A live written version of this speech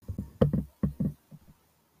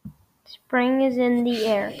Spring is in the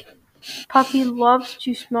air. Puppy loves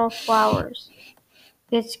to smell flowers.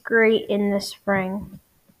 It's great in the spring.